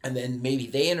 and then maybe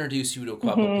they introduce you to a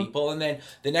couple of people, and then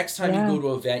the next time you go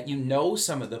to an event,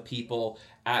 some of the people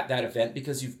at that event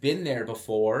because you've been there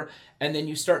before, and then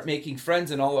you start making friends,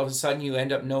 and all of a sudden you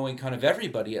end up knowing kind of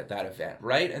everybody at that event,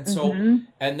 right? And so,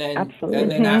 and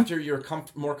then after you're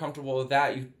more comfortable with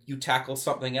that, you tackle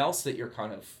something else that you're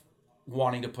kind of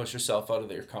wanting to push yourself out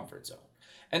of your comfort zone.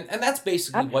 And that's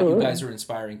basically what you guys are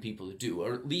inspiring people to do,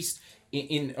 or at least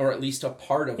or at least a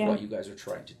part of what you guys are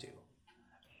trying to do.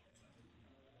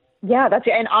 Yeah, that's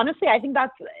it. And honestly, I think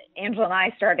that's Angela and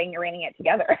I starting running it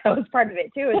together. That was part of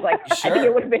it too. Is like, I think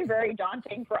it would have been very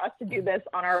daunting for us to do this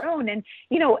on our own. And,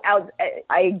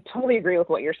 I totally agree with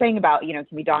what you're saying about, it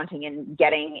can be daunting and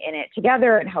getting in it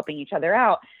together and helping each other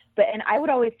out. And I would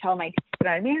always tell my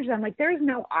managers, I'm like, there's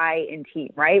no I in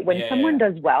team, right? When someone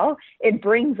does well, it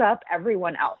brings up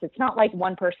everyone else. It's not like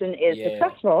one person is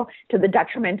successful to the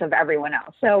detriment of everyone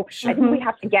else. So I think we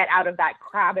have to get out of that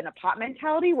crab in a pot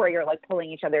mentality where you're like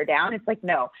pulling each other down. It's like,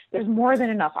 no, there's more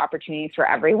than enough opportunities for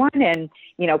everyone. And,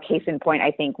 case in point,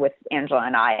 I think with Angela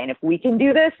and I, and if we can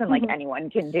do this, then like anyone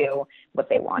can do what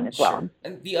they want as well.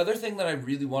 And the other thing that I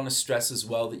really want to stress as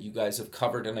well that you guys have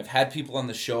covered, and I've had people on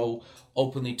the show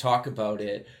openly talk about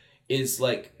it, is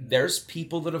like there's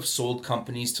people that have sold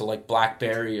companies to like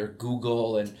BlackBerry or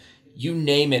Google and you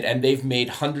name it, and they've made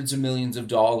hundreds of millions of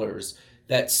dollars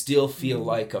that still feel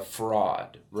like a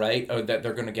fraud, right? Or that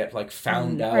they're going to get like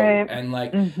found out. And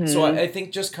like, so I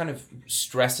think just kind of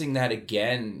stressing that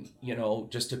again,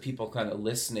 just to people kind of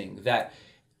listening, that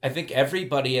I think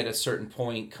everybody at a certain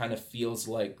point kind of feels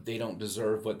like they don't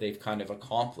deserve what they've kind of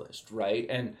accomplished, right?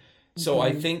 And so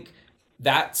I think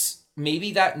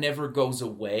maybe that never goes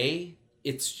away.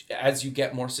 It's as you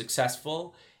get more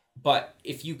successable, but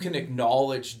if you can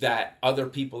acknowledge that other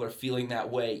people are feeling that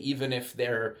way, even if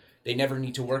they never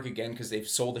need to work again because they've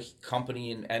sold a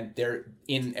company and they're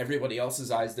in everybody else's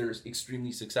eyes, they're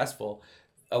extremely successful.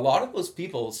 A lot of those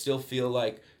people still feel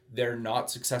like they're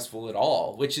not successful at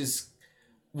all, which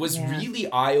was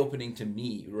really eye-opening to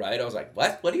me, right? I was like,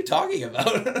 what are you talking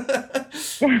about?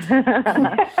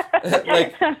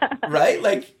 Like, right?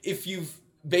 Like if you've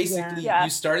basically, you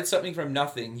started something from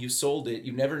nothing, you sold it,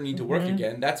 you never need to work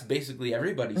again. That's basically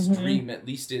everybody's dream, at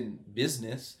least in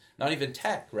business, not even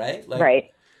tech, right?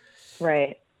 Like,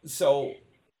 Right. So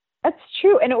that's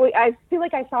true. And I feel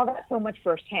like I saw that so much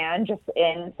firsthand just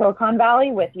in Silicon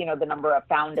Valley with, the number of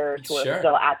founders who are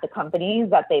still at the companies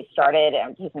that they've started,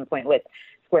 and case in point with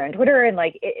Square and Twitter. And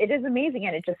like, it is amazing.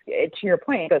 And to your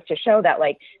point, it goes to show that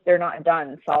like, they're not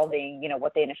done solving,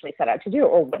 what they initially set out to do,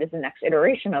 or what is the next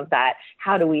iteration of that?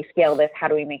 How do we scale this? How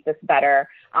do we make this better?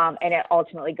 And it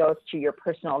ultimately goes to your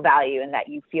personal value, and that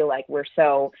you feel like we're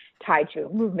so tied to a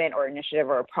movement or initiative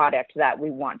or a product that we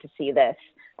want to see this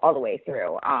all the way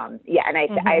through. And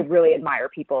I really admire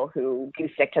people who do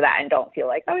stick to that and don't feel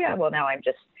like, oh yeah, well now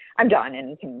I'm done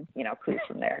and can, cruise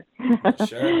from there.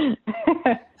 Sure.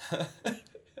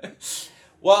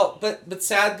 Well, but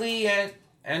sadly,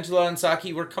 Angela and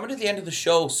Saki, we're coming to the end of the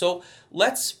show. So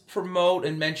let's promote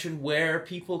and mention where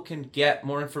people can get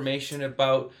more information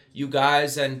about you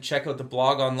guys and check out the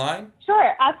blog online.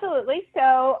 Sure, absolutely.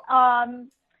 So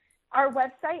Our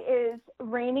website is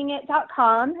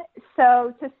rainingit.com.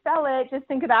 So to spell it, just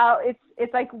think about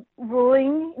it's like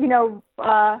ruling,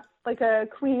 like a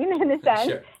queen in a sense.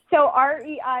 Sure. So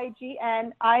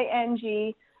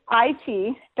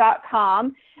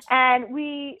REIGNINGIT.com. And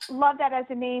we love that as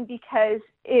a name because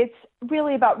it's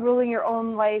really about ruling your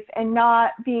own life and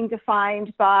not being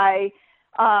defined by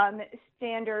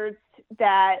standards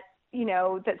that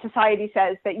that society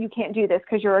says that you can't do this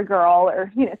because you're a girl or,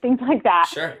 things like that.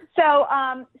 Sure. So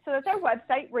that's our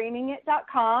website,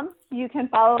 rainingit.com. You can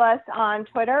follow us on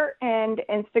Twitter and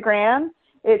Instagram.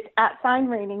 It's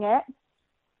 @rainingit.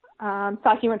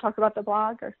 Saki, you want to talk about the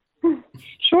blog? Or?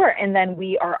 Sure. And then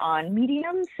we are on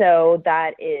Medium. So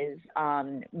that is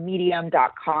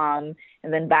medium.com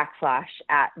and then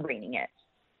 /@rainingit.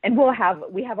 And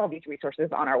we have all these resources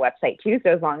on our website too.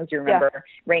 So as long as you remember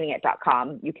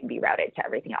rainingit.com, you can be routed to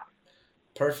everything else.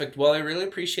 Perfect. Well, I really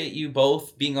appreciate you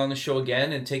both being on the show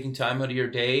again and taking time out of your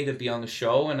day to be on the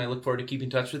show. And I look forward to keeping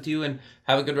in touch with you, and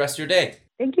have a good rest of your day.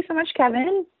 Thank you so much,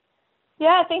 Kevin.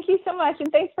 Yeah, thank you so much.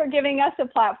 And thanks for giving us a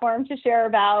platform to share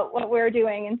about what we're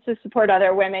doing and to support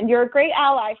other women. You're a great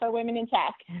ally for women in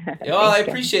tech. Well, I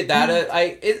appreciate that.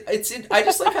 I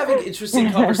just like having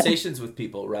interesting conversations with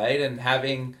people, right? And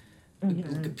having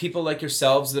people like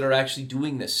yourselves that are actually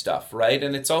doing this stuff, right?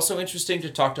 And it's also interesting to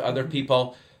talk to other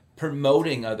people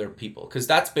promoting other people, because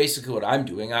that's basically what I'm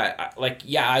doing. I like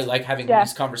having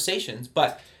these conversations,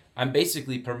 but I'm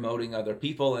basically promoting other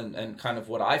people and kind of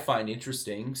what I find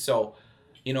interesting. So,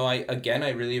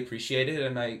 I really appreciate it,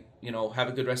 and I have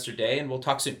a good rest of your day, and we'll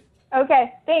talk soon.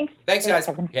 Okay, thanks. Thanks, guys.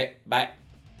 Okay, bye.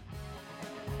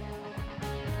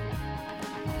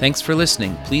 Thanks for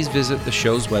listening. Please visit the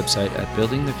show's website at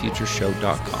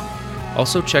buildingthefutureshow.com.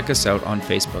 Also check us out on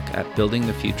Facebook at Building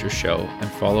the Future Show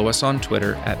and follow us on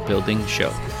Twitter at Building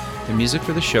Show. The music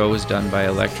for the show is done by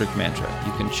Electric Mantra.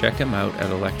 You can check him out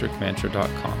at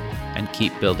electricmantra.com and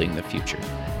keep building the future.